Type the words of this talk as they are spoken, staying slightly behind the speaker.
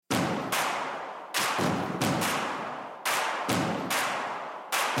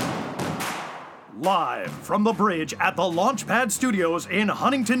Live from the bridge at the Launchpad Studios in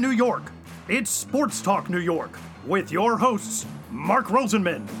Huntington, New York, it's Sports Talk New York with your hosts, Mark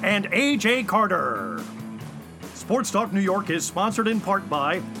Rosenman and AJ Carter. Sports Talk New York is sponsored in part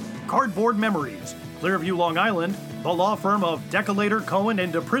by Cardboard Memories, Clearview, Long Island, the law firm of Decolator, Cohen,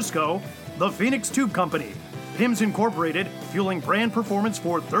 and DePrisco, the Phoenix Tube Company, PIMS Incorporated, fueling brand performance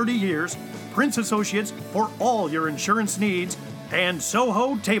for 30 years, Prince Associates for all your insurance needs, and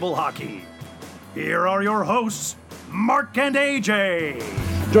Soho Table Hockey. Here are your hosts, Mark and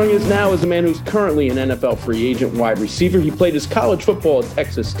AJ. Joining us now is a man who's currently an NFL free agent wide receiver. He played his college football at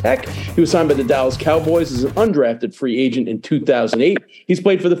Texas Tech. He was signed by the Dallas Cowboys as an undrafted free agent in 2008. He's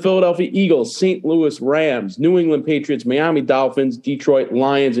played for the Philadelphia Eagles, St. Louis Rams, New England Patriots, Miami Dolphins, Detroit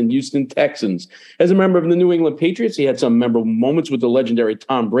Lions, and Houston Texans. As a member of the New England Patriots, he had some memorable moments with the legendary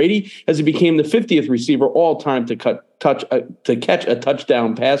Tom Brady as he became the 50th receiver all-time to catch a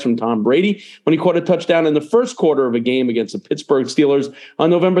touchdown pass from Tom Brady when he caught a touchdown in the first quarter of a game against the Pittsburgh Steelers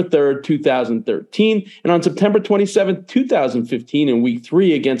on November 3rd, 2013. And on September 27th, 2015, in Week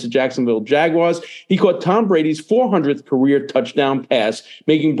 3 against the Jacksonville Jaguars, he caught Tom Brady's 400th career touchdown pass,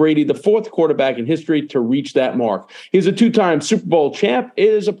 making Brady the fourth quarterback in history to reach that mark. He's a two-time Super Bowl champ. It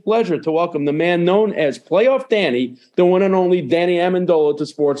is a pleasure to welcome the man known as Playoff Danny, the one and only Danny Amendola, to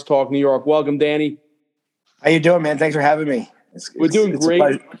Sports Talk New York. Welcome, Danny. How you doing, man? Thanks for having me. We're doing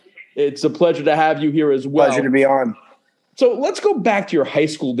great. It's a pleasure to have you here as well. Pleasure to be on. So let's go back to your high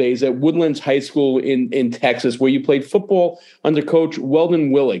school days at Woodlands High School in Texas, where you played football under Coach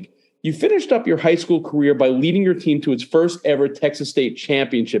Weldon Willig. You finished up your high school career by leading your team to its first ever Texas State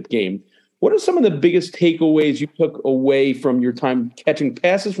championship game. What are some of the biggest takeaways you took away from your time catching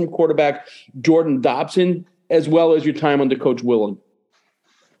passes from quarterback Jordan Dobson, as well as your time under Coach Willig?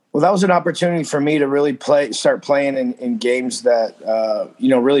 Well, that was an opportunity for me to really start playing in games that,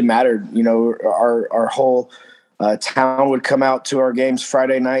 really mattered. You know, our whole town would come out to our games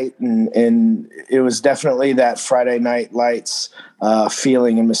Friday night, and it was definitely that Friday night lights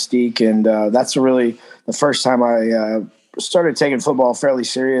feeling and mystique. And that's really the first time I started taking football fairly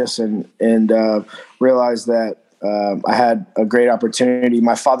serious and realized that I had a great opportunity.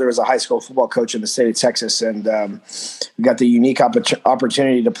 My father was a high school football coach in the state of Texas, and we got the unique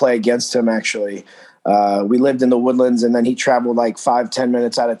opportunity to play against him, actually. We lived in the Woodlands, and then he traveled like 5-10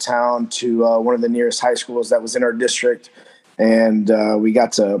 minutes out of town to one of the nearest high schools that was in our district, and we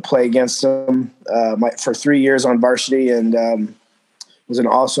got to play against him for 3 years on varsity, and it was an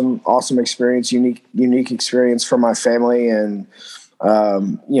awesome experience, unique experience for my family, and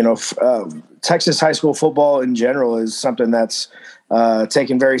Texas high school football in general is something that's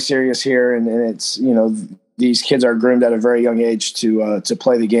taken very serious here. And it's, these kids are groomed at a very young age to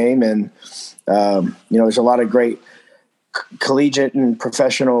play the game. And, there's a lot of great collegiate and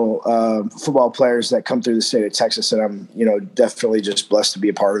professional football players that come through the state of Texas. And I'm, definitely just blessed to be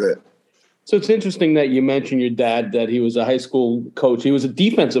a part of it. So it's interesting that you mentioned your dad, that he was a high school coach. He was a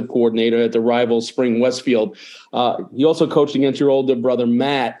defensive coordinator at the rival Spring Westfield. He also coached against your older brother,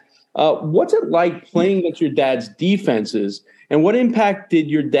 Matt. What's it like playing against your dad's defenses, and what impact did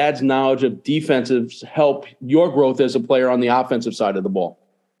your dad's knowledge of defensives help your growth as a player on the offensive side of the ball?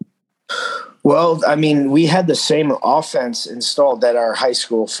 Well, I mean, we had the same offense installed at our high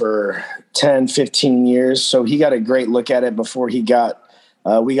school for 10, 15 years. So he got a great look at it before we got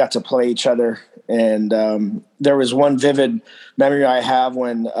to play each other. And there was one vivid memory I have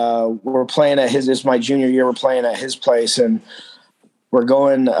when we're playing at this is my junior year. We're playing at his place, and we're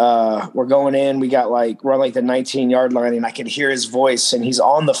going in. We're on like the 19-yard line, and I could hear his voice, and he's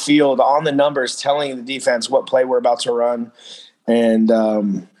on the field, on the numbers, telling the defense what play we're about to run. And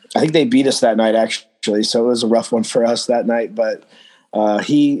I think they beat us that night, actually. So it was a rough one for us that night. But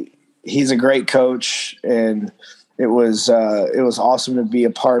he's a great coach, and it was awesome to be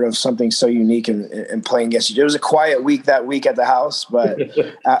a part of something so unique and playing against you. It was a quiet week that week at the house, but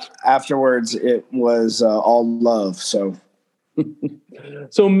afterwards it was all love. So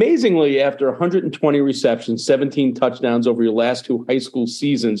amazingly, after 120 receptions, 17 touchdowns over your last two high school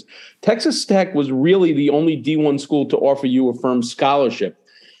seasons, Texas Tech was really the only D1 school to offer you a firm scholarship.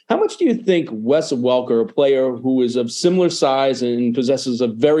 How much do you think Wes Welker, a player who is of similar size and possesses a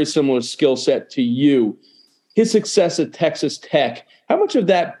very similar skill set to you, his success at Texas Tech, how much of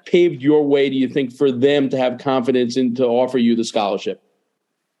that paved your way, do you think, for them to have confidence in to offer you the scholarship?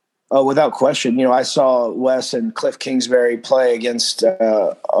 Without question. I saw Wes and Cliff Kingsbury play against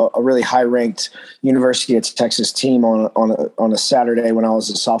a really high-ranked University of Texas team on a Saturday when I was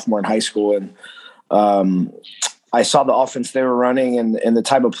a sophomore in high school, and I saw the offense they were running and the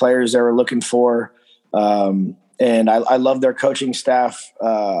type of players they were looking for. I love their coaching staff.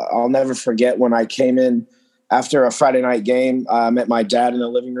 I'll never forget when I came in after a Friday night game. I met my dad in the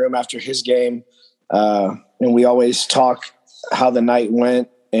living room after his game, and we always talk how the night went.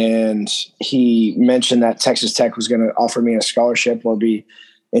 And he mentioned that Texas Tech was going to offer me a scholarship or be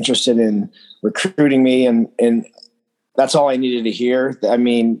interested in recruiting me, and that's all I needed to hear. I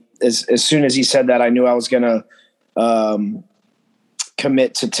mean, as soon as he said that, I knew I was going to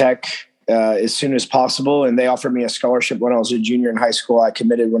commit to Tech as soon as possible. And they offered me a scholarship when I was a junior in high school. I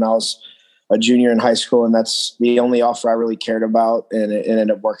committed when I was a junior in high school, and that's the only offer I really cared about, and it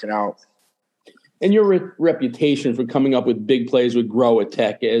ended up working out. And your reputation for coming up with big plays would grow at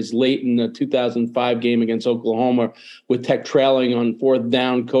Tech, as late in the 2005 game against Oklahoma, with Tech trailing on fourth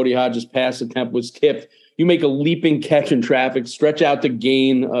down, Cody Hodges' pass attempt was tipped. You make a leaping catch in traffic, stretch out the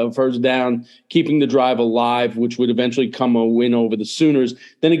gain of first down, keeping the drive alive, which would eventually come a win over the Sooners.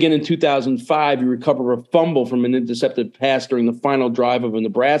 Then again in 2005, you recover a fumble from an intercepted pass during the final drive of a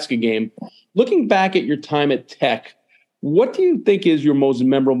Nebraska game. Looking back at your time at Tech, what do you think is your most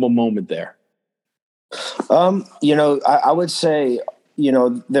memorable moment there? I would say,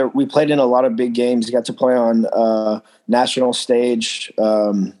 we played in a lot of big games. You got to play on national stage.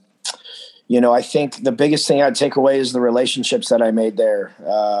 I think the biggest thing I'd take away is the relationships that I made there.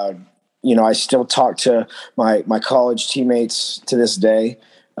 I still talk to my college teammates to this day.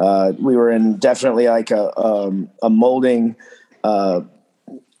 We were in definitely like a molding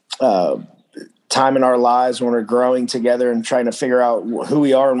time in our lives when we're growing together and trying to figure out who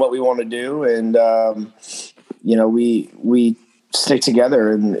we are and what we want to do. And, we stick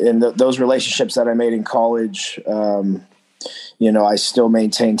together, and those relationships that I made in college, I still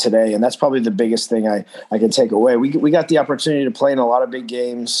maintain today. And that's probably the biggest thing I can take away. We got the opportunity to play in a lot of big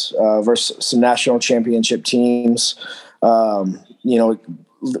games versus some national championship teams,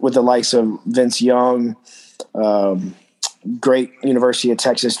 with the likes of Vince Young, great University of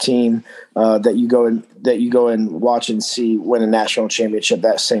Texas team that you go and watch and see win a national championship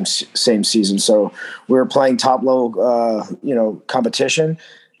that same season. So we were playing top level, competition,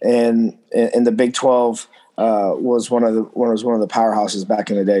 and the Big 12 was one of the powerhouses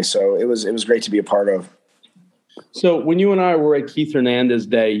back in the day. So it was great to be a part of. So when you and I were at Keith Hernandez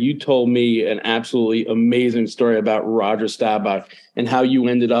Day, you told me an absolutely amazing story about Roger Staubach and how you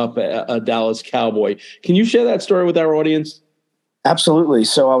ended up a Dallas Cowboy. Can you share that story with our audience? Absolutely.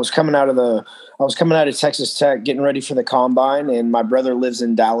 So I was coming out of Texas Tech, getting ready for the combine, and my brother lives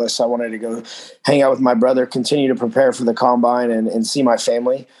in Dallas. I wanted to go hang out with my brother, continue to prepare for the combine and see my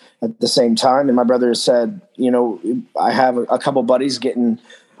family at the same time. And my brother said, I have a couple buddies getting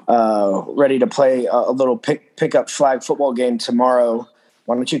ready to play a little pickup flag football game tomorrow.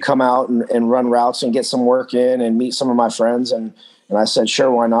 Why don't you come out and run routes and get some work in and meet some of my friends? And I said, sure,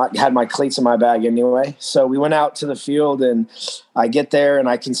 why not? Had my cleats in my bag anyway. So we went out to the field, and I get there and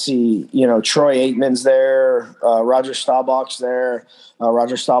I can see, Troy Aikman's there, Roger Staubach's there,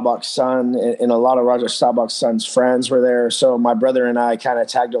 Roger Staubach's son, and a lot of Roger Staubach's son's friends were there. So my brother and I kind of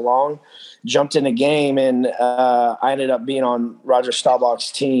tagged along, jumped in the game, and I ended up being on Roger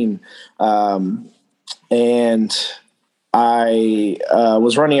Staubach's team. And I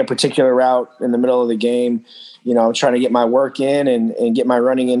was running a particular route in the middle of the game, trying to get my work in and get my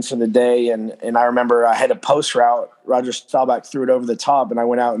running in for the day. And I remember I had a post route. Roger Staubach threw it over the top, and I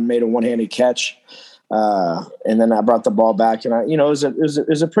went out and made a one-handed catch. And then I brought the ball back, and it was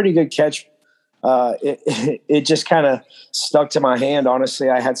a pretty good catch. It just kind of stuck to my hand. Honestly,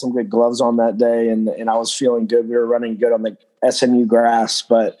 I had some good gloves on that day, and I was feeling good. We were running good on the SMU grass,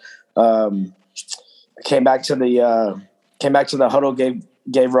 but I came back to the huddle,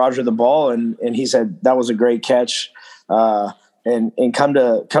 gave Roger the ball, and he said that was a great catch. And come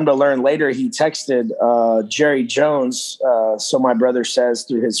to learn later, he texted Jerry Jones. So my brother says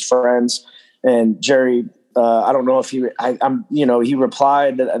through his friends, and Jerry, I don't know if he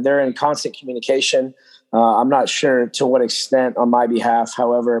replied that they're in constant communication. I'm not sure to what extent on my behalf.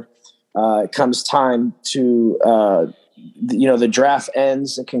 However, it comes time to, the draft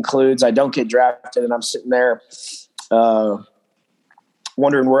ends, it concludes. I don't get drafted, and I'm sitting there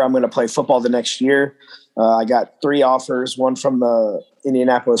wondering where I'm going to play football the next year. I got 3 offers, one from the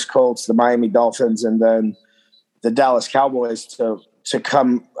Indianapolis Colts, the Miami Dolphins, and then the Dallas Cowboys to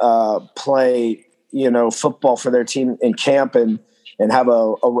come play, football for their team in camp and have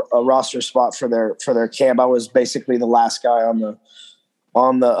a roster spot for their camp. I was basically the last guy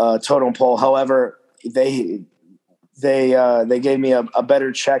on the totem pole. However, they gave me a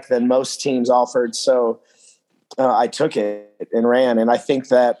better check than most teams offered. So I took it and ran. And I think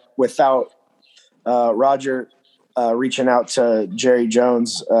that without Roger reaching out to Jerry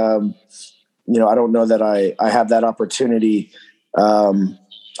Jones, I don't know that I have that opportunity.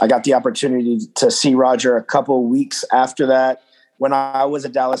 I got the opportunity to see Roger a couple weeks after that. When I was a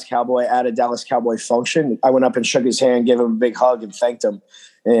Dallas Cowboy at a Dallas Cowboy function, I went up and shook his hand, gave him a big hug, and thanked him.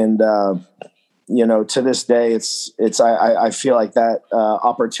 And to this day, I feel like that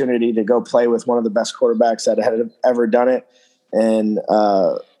opportunity to go play with one of the best quarterbacks that had ever done it, and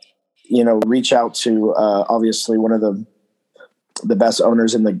reach out to obviously one of the best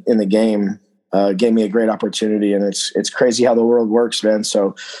owners in the game, gave me a great opportunity. And it's crazy how the world works, man.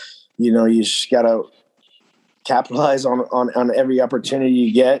 So you just gotta capitalize on every opportunity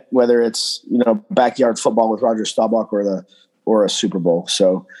you get, whether it's backyard football with Roger Staubach or a Super Bowl.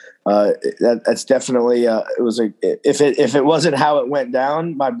 So that's definitely if it wasn't how it went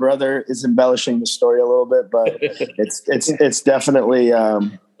down, my brother is embellishing the story a little bit, but it's definitely a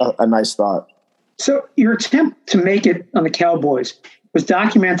nice thought. So your attempt to make it on the Cowboys was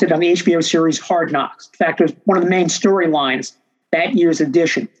documented on the HBO series Hard Knocks. In fact, it was one of the main storylines that year's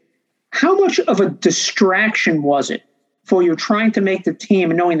edition. How much of a distraction was it for you trying to make the team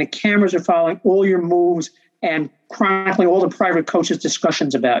and knowing the cameras are following all your moves and chronicling all the private coaches'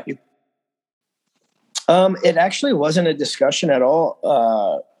 discussions about you? It actually wasn't a discussion at all.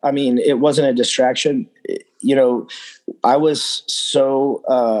 It wasn't a distraction. I was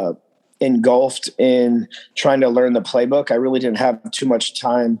so engulfed in trying to learn the playbook. I really didn't have too much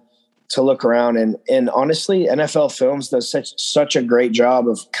time to look around. And honestly, NFL Films does such a great job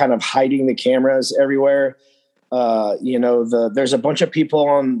of kind of hiding the cameras everywhere. There's a bunch of people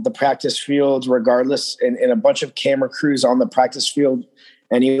on the practice fields regardless, and a bunch of camera crews on the practice field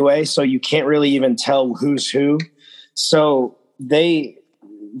anyway. So you can't really even tell who's who. So they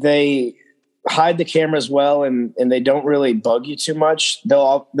hide the cameras well, and they don't really bug you too much.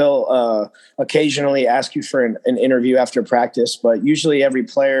 They'll occasionally ask you for an interview after practice, but usually every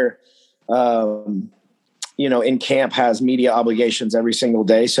player, in camp has media obligations every single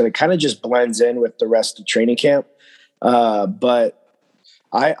day. So it kind of just blends in with the rest of training camp. But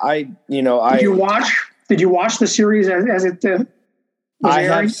did you watch the series as it was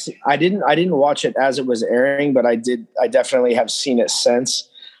airing? I didn't watch it as it was airing, but I definitely have seen it since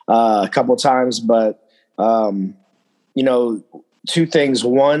a couple of times. But, two things.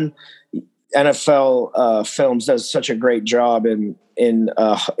 One, NFL Films does such a great job in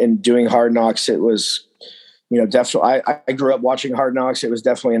doing Hard Knocks. It was, definitely, I grew up watching Hard Knocks. It was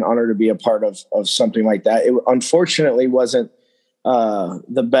definitely an honor to be a part of something like that. It unfortunately wasn't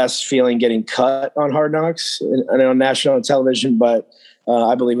the best feeling getting cut on Hard Knocks and on national television, but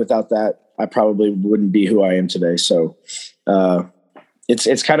I believe without that, I probably wouldn't be who I am today. So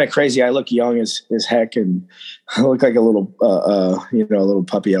it's kind of crazy. I look young as heck, and I look like a little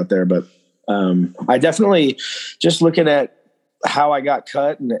puppy out there, but I definitely, just looking at how I got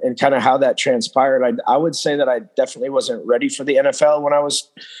cut and kind of how that transpired, I would say that I definitely wasn't ready for the NFL when I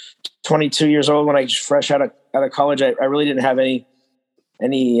was 22 years old. When I was fresh out of college, I really didn't have any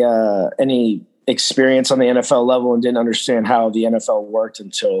experience on the NFL level, and didn't understand how the NFL worked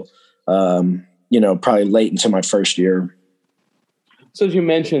until probably late into my first year. So as you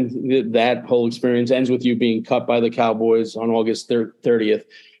mentioned, that whole experience ends with you being cut by the Cowboys on August 30th.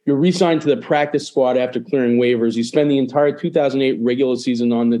 You're re-signed to the practice squad after clearing waivers. You spend the entire 2008 regular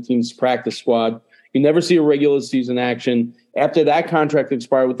season on the team's practice squad. You never see a regular season action. After that contract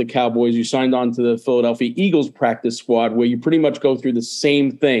expired with the Cowboys, you signed on to the Philadelphia Eagles practice squad, where you pretty much go through the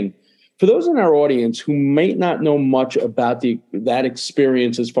same thing. For those in our audience who might not know much about that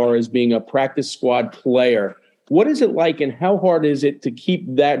experience as far as being a practice squad player, what is it like, and how hard is it to keep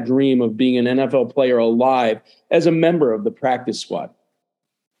that dream of being an NFL player alive as a member of the practice squad?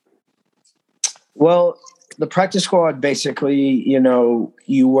 Well, the practice squad, basically,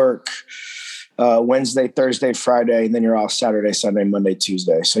 you work Wednesday, Thursday, Friday, and then you're off Saturday, Sunday, Monday,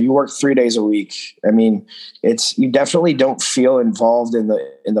 Tuesday. So you work 3 days a week. I mean, you definitely don't feel involved in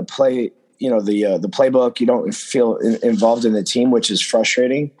the play, the playbook. You don't feel involved in the team, which is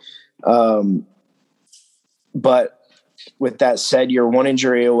frustrating. But with that said, you're one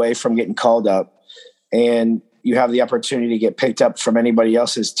injury away from getting called up, and you have the opportunity to get picked up from anybody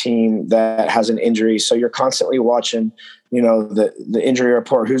else's team that has an injury. So you're constantly watching, the injury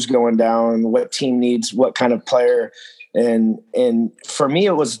report, who's going down, what team needs what kind of player. And for me,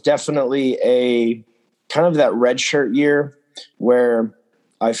 it was definitely a kind of that red shirt year where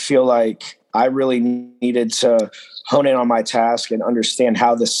I feel like I really needed to hone in on my task and understand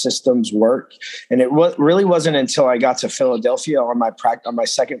how the systems work. And it really wasn't until I got to Philadelphia on my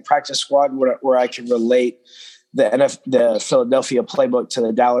second practice squad where I could relate the Philadelphia playbook to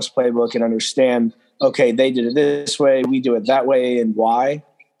the Dallas playbook and understand, okay, they did it this way, we do it that way, and why.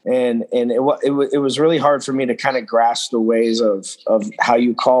 And it was really hard for me to kind of grasp the ways of how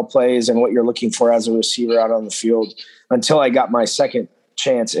you call plays and what you're looking for as a receiver out on the field until I got my second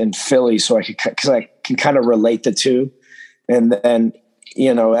chance in Philly. So I can kind of relate the two. And then,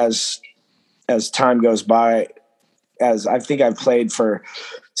 as time goes by, as I think I've played for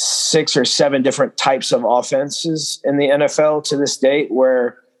 6 or 7 different types of offenses in the NFL to this date,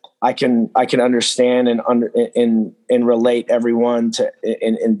 where I can understand and relate everyone to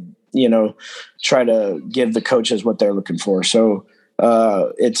and try to give the coaches what they're looking for. So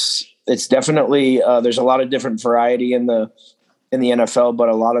it's definitely there's a lot of different variety in the NFL, but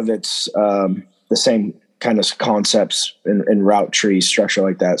a lot of it's the same kind of concepts and route tree structure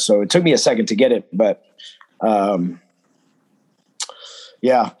like that. So it took me a second to get it, but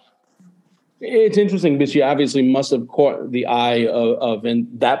yeah. It's interesting because you obviously must have caught the eye of in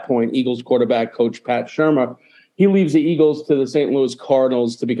that point, Eagles quarterback coach Pat Shurmur. He leaves the Eagles to the St. Louis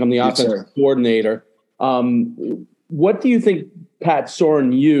Cardinals to become the offensive coordinator. What do you think Pat saw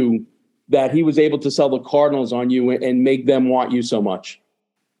in you that he was able to sell the Cardinals on you and make them want you so much?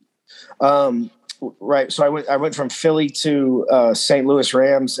 Right. So I went from Philly to St. Louis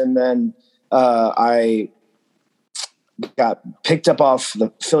Rams, and then I got picked up off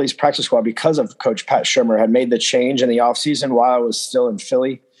the Phillies practice squad because of Coach Pat Shurmur had made the change in the offseason while I was still in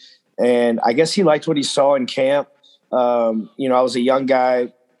Philly. And I guess he liked what he saw in camp. I was a young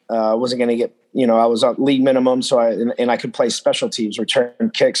guy. Wasn't going to get, I was on league minimum. So I could play special teams, return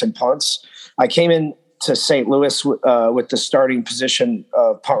kicks and punts. I came in to St. Louis with the starting position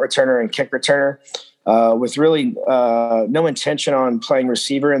of punt returner and kick returner, with really no intention on playing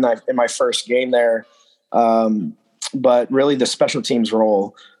receiver in my first game there. But really the special teams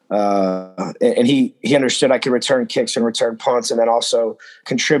role. And he understood I could return kicks and return punts and then also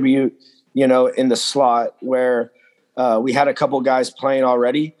contribute, in the slot where we had a couple guys playing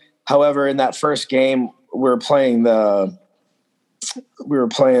already. However, in that first game, we were playing the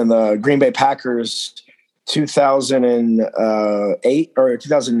Green Bay Packers 2008 or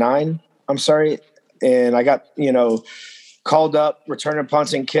 2009. I'm sorry. And I got, called up, returning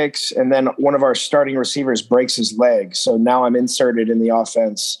punts and kicks, and then one of our starting receivers breaks his leg. So now I'm inserted in the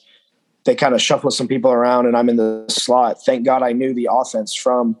offense. They kind of shuffle some people around, and I'm in the slot. Thank God I knew the offense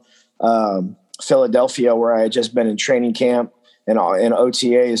from Philadelphia, where I had just been in training camp and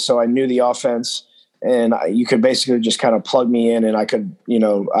OTAs. So I knew the offense, and you could basically just kind of plug me in, and I could,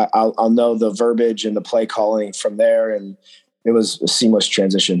 I'll know the verbiage and the play calling from there. And it was a seamless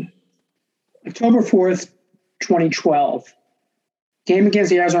transition. October 4th, 2012, game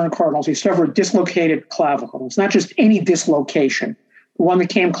against the Arizona Cardinals, he suffered a dislocated clavicle. It's not just any dislocation, the one that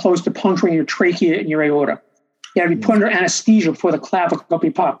came close to puncturing your trachea and your aorta. You had to be put under anesthesia before the clavicle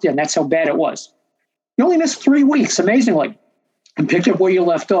be popped in. That's how bad it was. You only missed 3 weeks, amazingly, and picked up where you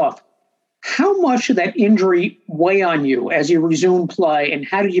left off. How much did that injury weigh on you as you resumed play, and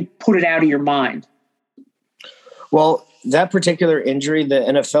how did you put it out of your mind? Well, that particular injury, the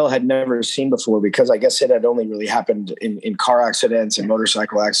NFL had never seen before, because I guess it had only really happened in car accidents and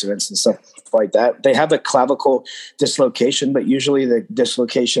motorcycle accidents and stuff like that. They have a clavicle dislocation, but usually the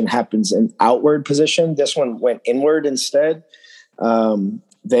dislocation happens in outward position. This one went inward instead.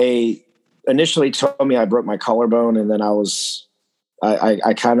 They initially told me I broke my collarbone, and then I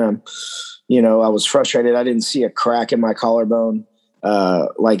kind of, I was frustrated. I didn't see a crack in my collarbone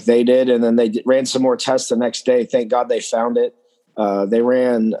like they did. And then they ran some more tests the next day. Thank God they found it. They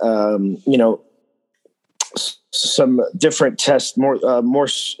ran, some different tests, more,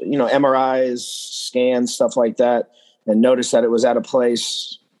 MRIs, scans, stuff like that, and noticed that it was out of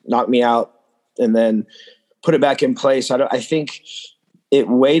place, knocked me out, and then put it back in place. I think it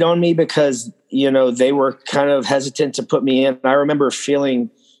weighed on me because, they were kind of hesitant to put me in. I remember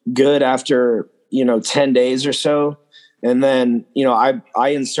feeling good after, 10 days or so. And then, I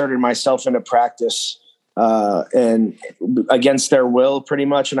inserted myself into practice and against their will pretty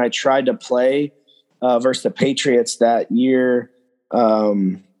much. And I tried to play versus the Patriots that year.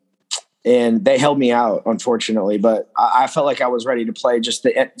 And they held me out, unfortunately, but I felt like I was ready to play. Just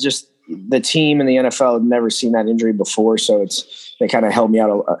the team and the NFL had never seen that injury before. So they kind of held me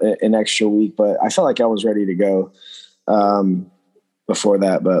out an extra week, but I felt like I was ready to go before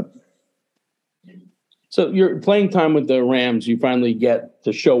that, but. So you're playing time with the Rams. You finally get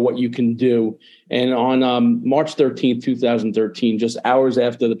to show what you can do. And on March 13th, 2013, just hours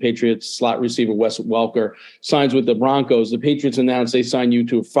after the Patriots slot receiver Wes Welker signs with the Broncos, the Patriots announced they signed you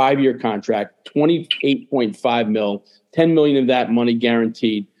to a 5-year contract, $28.5 million, $10 million of that money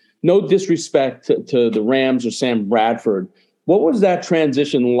guaranteed. No disrespect to the Rams or Sam Bradford, What was that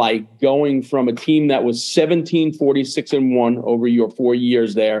transition like, going from a team that was 17-46-1 over your 4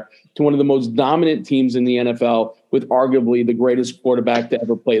 years there to one of the most dominant teams in the NFL with arguably the greatest quarterback to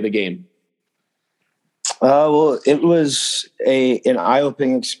ever play the game? Well, it was an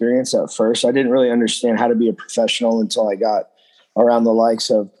eye-opening experience at first. I didn't really understand how to be a professional until I got around the likes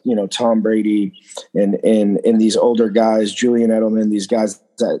of, Tom Brady and these older guys, Julian Edelman, these guys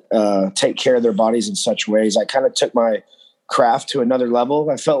that take care of their bodies in such ways. I kind of took my craft to another level.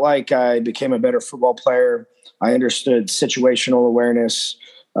 I felt like I became a better football player. I understood situational awareness,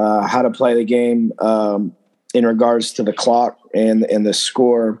 how to play the game in regards to the clock and the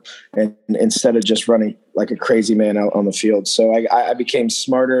score, and instead of just running like a crazy man out on the field. So I became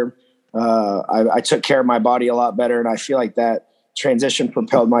smarter. I took care of my body a lot better, and I feel like that transition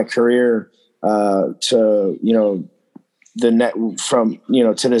propelled my career to the net from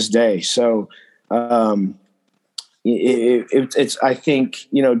to this day. So it's I think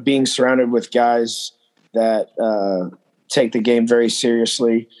being surrounded with guys that take the game very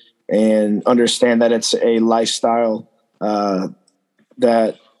seriously and understand that it's a lifestyle that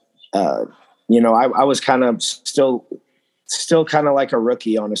I was kind of still kind of like a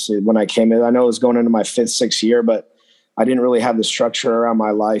rookie, honestly, when I came in. I know I was going into my 5th, 6th year, but I didn't really have the structure around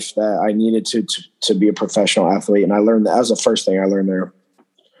my life that I needed to be a professional athlete. And I learned that was the first thing I learned there.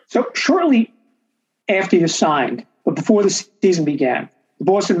 So shortly after you signed, but before the season began, the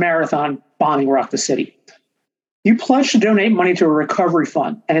Boston Marathon bombing rocked the city. You pledged to donate money to a recovery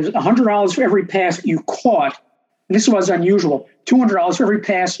fund, and it was $100 for every pass you caught. And this was unusual, $200 for every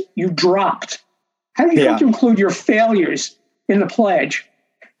pass you dropped. How do you come to include your failures in the pledge?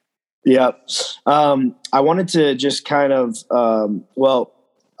 Yeah. I wanted to just kind of,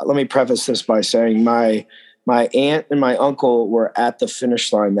 let me preface this by saying my aunt and my uncle were at the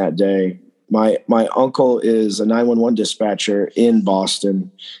finish line that day. My uncle is a 911 dispatcher in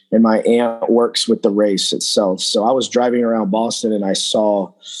Boston, and my aunt works with the race itself. So I was driving around Boston and I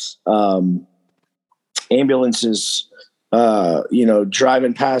saw ambulances,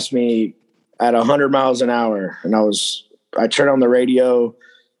 driving past me at 100 miles an hour. And I turned on the radio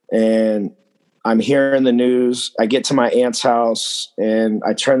and I'm hearing the news. I get to my aunt's house and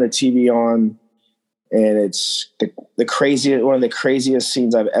I turn the TV on, and it's one of the craziest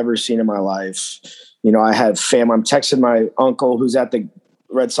scenes I've ever seen in my life. I had I'm texting my uncle who's at the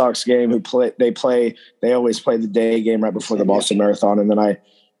Red Sox game they always play the day game right before the Boston Marathon. And then I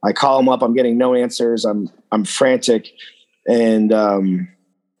call him up. I'm getting no answers. I'm frantic. And,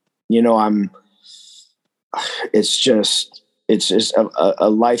 it's just a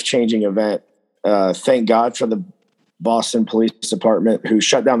life-changing event. Thank God for the Boston Police Department, who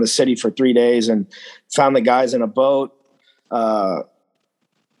shut down the city for 3 days and found the guys in a boat.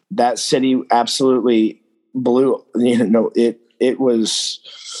 That city absolutely blew. It was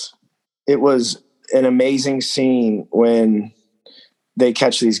an amazing scene when they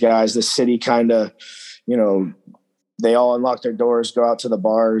catch these guys. The city kind of, they all unlock their doors, go out to the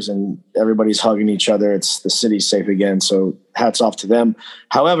bars, and everybody's hugging each other. The city's safe again. So hats off to them.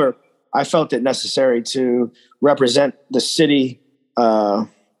 However, I felt it necessary to represent the city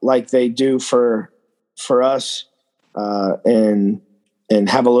like they do for us, and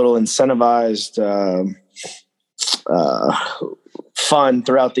have a little incentivized fun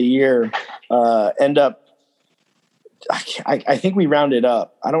throughout the year. I think we rounded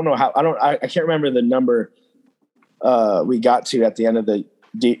up. I don't know how. I can't remember the number we got to at the end of the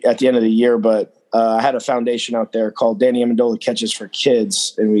year, but I had a foundation out there called Danny Amendola Catches for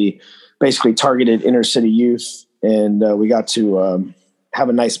Kids, and we basically targeted inner city youth, and we got to have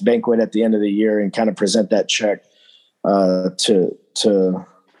a nice banquet at the end of the year and kind of present that check to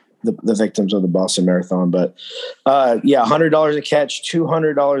the victims of the Boston Marathon. But $100 a catch,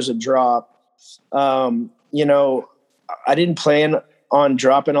 $200 a drop. I didn't plan on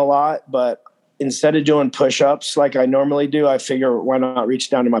dropping a lot, but instead of doing push-ups like I normally do, I figure why not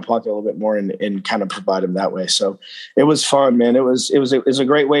reach down in my pocket a little bit more and kind of provide them that way. So it was fun, man. It was a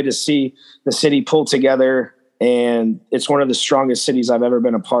great way to see the city pull together, and it's one of the strongest cities I've ever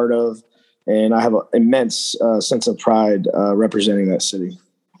been a part of. And I have an immense sense of pride representing that city.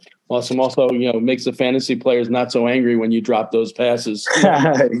 Awesome. Also, makes the fantasy players not so angry when you drop those passes.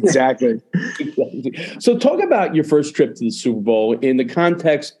 Exactly. So talk about your first trip to the Super Bowl in the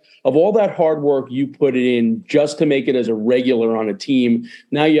context of all that hard work you put in just to make it as a regular on a team.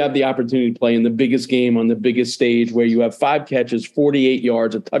 Now you have the opportunity to play in the biggest game on the biggest stage, where you have 5 catches, 48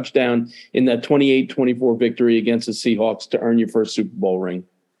 yards, a touchdown in that 28-24 victory against the Seahawks to earn your first Super Bowl ring.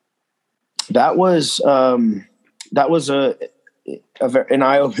 That was an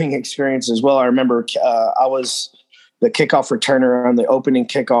eye-opening experience as well. I remember I was kickoff returner on the opening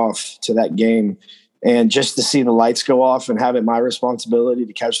kickoff to that game. And just to see the lights go off and have it my responsibility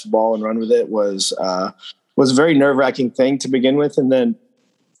to catch the ball and run with it was a very nerve-wracking thing to begin with. And then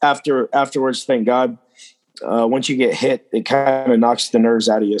afterwards, thank God, once you get hit, it kind of knocks the nerves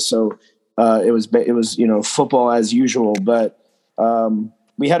out of you. So it was football as usual. But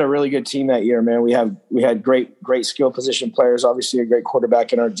we had a really good team that year, man. We had great skill position players. Obviously, a great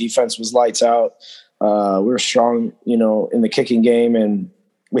quarterback, and our defense was lights out. We were strong, in the kicking game, and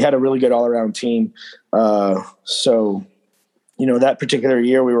we had a really good all-around team. So, that particular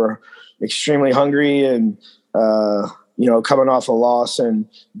year we were extremely hungry and, coming off a loss in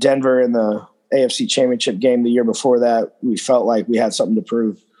Denver in the AFC Championship game the year before that, we felt like we had something to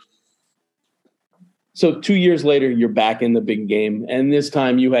prove. So 2 years later, you're back in the big game. And this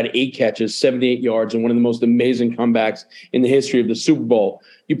time you had 8 catches, 78 yards, and one of the most amazing comebacks in the history of the Super Bowl.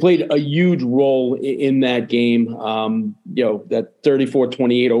 You played a huge role in that game, that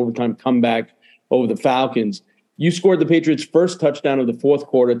 34-28 overtime comeback over the Falcons. You scored the Patriots' first touchdown of the fourth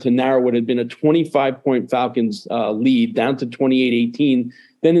quarter to narrow what had been a 25-point Falcons lead down to 28-18.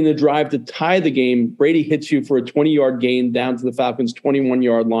 Then in the drive to tie the game, Brady hits you for a 20-yard gain down to the Falcons'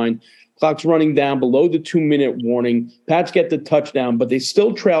 21-yard line. Clock's running down below the 2-minute warning. Pats get the touchdown, but they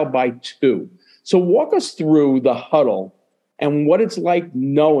still trail by 2. So walk us through the huddle and what it's like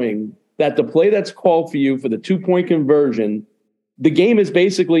knowing that the play that's called for you for the 2-point conversion, the game is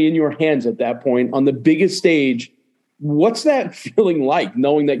basically in your hands at that point on the biggest stage. What's that feeling like,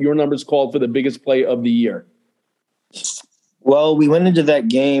 knowing that your number's called for the biggest play of the year? Well, we went into that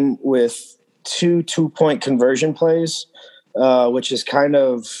game with 2 2-point conversion plays, which is kind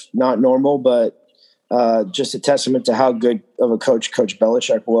of not normal, but just a testament to how good of a coach Coach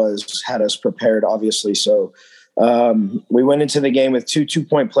Belichick had us prepared, obviously. So we went into the game with 2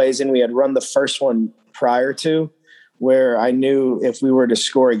 2-point plays, and we had run the first one prior to, where I knew if we were to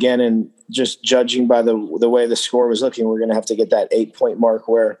score again, and just judging by the way the score was looking, we're going to have to get that 8-point mark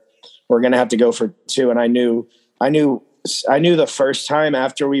where we're going to have to go for 2. And I knew the first time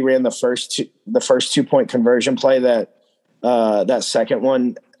after we ran the first 2-point conversion play that that second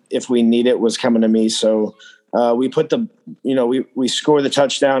one, if we need it, was coming to me. So we put we score the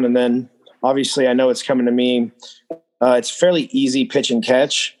touchdown, and then obviously I know it's coming to me. It's fairly easy pitch and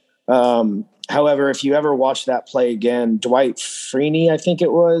catch. However, if you ever watch that play again, Dwight Freeney, I think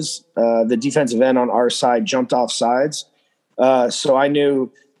it was, the defensive end on our side, jumped off sides. So I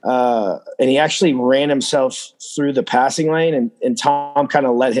knew, and he actually ran himself through the passing lane, and Tom kind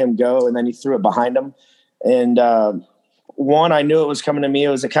of let him go, and then he threw it behind him. And I knew it was coming to me. It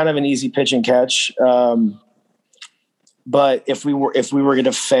was a kind of an easy pitch and catch. But if we were going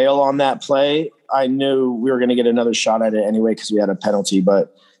to fail on that play, I knew we were going to get another shot at it anyway because we had a penalty.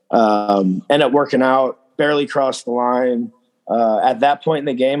 But ended up working out, barely crossed the line. At that point in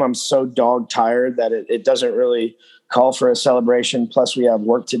the game, I'm so dog tired that it doesn't really call for a celebration. Plus, we have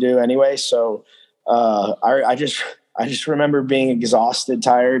work to do anyway. So I just remember being exhausted,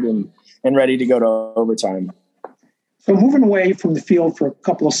 tired, and ready to go to overtime. So moving away from the field for a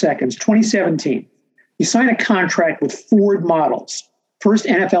couple of seconds, 2017, you signed a contract with Ford Models, first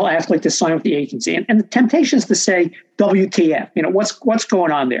NFL athlete to sign with the agency. And the temptation is to say, WTF, what's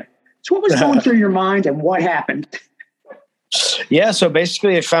going on there? So what was going through your mind and what happened? Yeah, so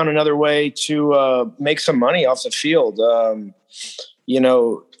basically I found another way to make some money off the field.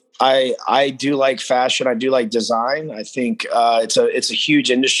 I do like fashion. I do like design. I think it's a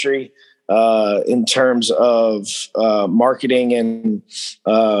huge industry in terms of marketing and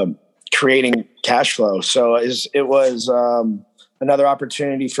creating cash flow. So it was another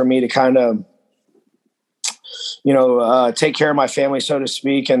opportunity for me to kind of, take care of my family, so to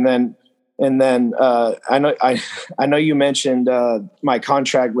speak. And then I know you mentioned my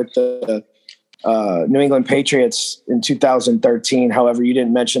contract with the New England Patriots in 2013. However, you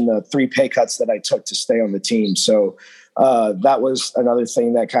didn't mention the 3 pay cuts that I took to stay on the team. So that was another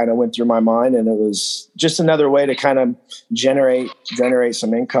thing that kind of went through my mind, and it was just another way to kind of generate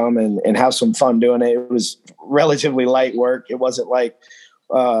some income and have some fun doing it. It was relatively light work. It wasn't like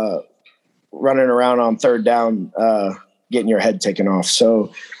running around on third down, getting your head taken off.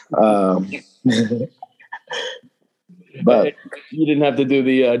 So, but you didn't have to do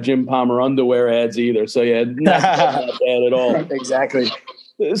the Jim Palmer underwear ads either. So yeah, not bad at all. Exactly.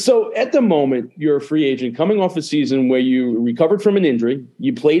 So at the moment, you're a free agent coming off a season where you recovered from an injury.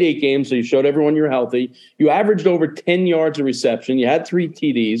 You played 8 games, so you showed everyone you're healthy. You averaged over 10 yards of reception. You had 3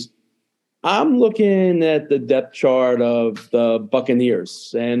 TDs. I'm looking at the depth chart of the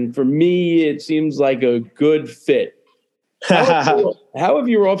Buccaneers, and for me, it seems like a good fit. How have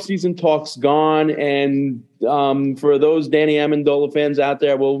your offseason talks gone, and For those Danny Amendola fans out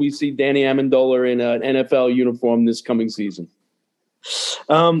there, will we see Danny Amendola in an NFL uniform this coming season?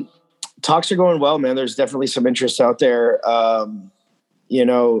 Talks are going well, man. There's definitely some interest out there.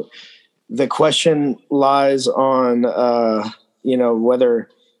 The question lies on, whether,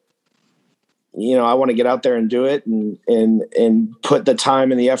 I want to get out there and do it and put the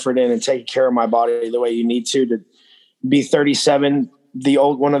time and the effort in and take care of my body the way you need to be 37,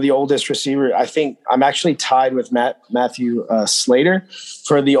 one of the oldest receiver. I think I'm actually tied with Matthew Slater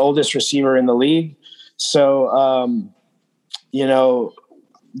for the oldest receiver in the league. So,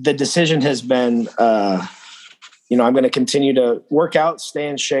 the decision has been, I'm going to continue to work out, stay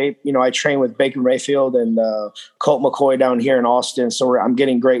in shape. I train with Baker Mayfield and Colt McCoy down here in Austin. So I'm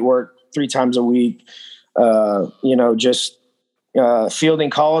getting great work 3 times a week, just fielding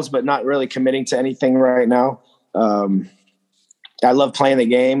calls, but not really committing to anything right now. I love playing the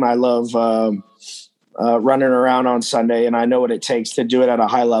game. I love running around on Sunday, and I know what it takes to do it at a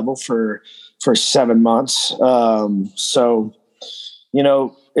high level for 7 months.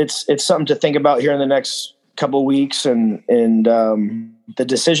 It's something to think about here in the next couple of weeks, and the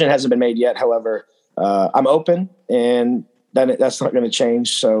decision hasn't been made yet. However, I'm open, and that's not going to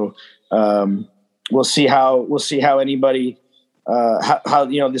change. So we'll see how anybody how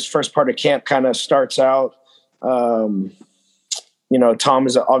this first part of camp kind of starts out. Tom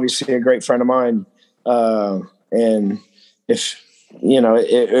is obviously a great friend of mine, and if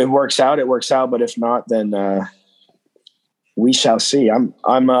it works out, it works out. But if not, then we shall see.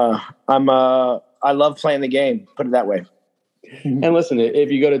 I love playing the game. Put it that way. And listen, if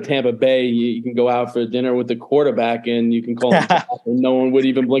you go to Tampa Bay, you can go out for dinner with the quarterback and you can call him Tom, and no one would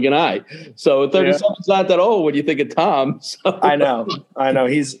even blink an eye. So 37's not that old when you think of Tom. So. I know.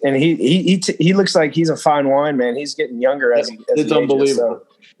 He looks like he's a fine wine, man. He's getting younger as it's unbelievable. Ages, so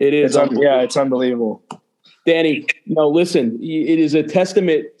it is. It's unbelievable. Danny, listen, it is a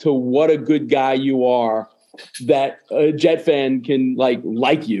testament to what a good guy you are that a Jet fan can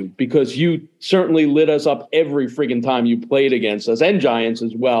like you, because you certainly lit us up every friggin' time you played against us, and Giants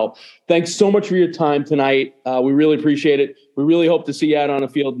as well. Thanks so much for your time tonight. We really appreciate it. We really hope to see you out on the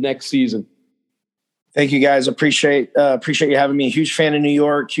field next season. Thank you, guys. Appreciate you having me. Huge fan of New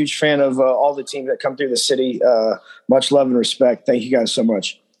York. Huge fan of all the teams that come through the city. Much love and respect. Thank you guys so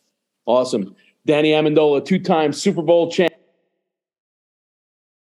much. Awesome. Danny Amendola, 2-time Super Bowl champ.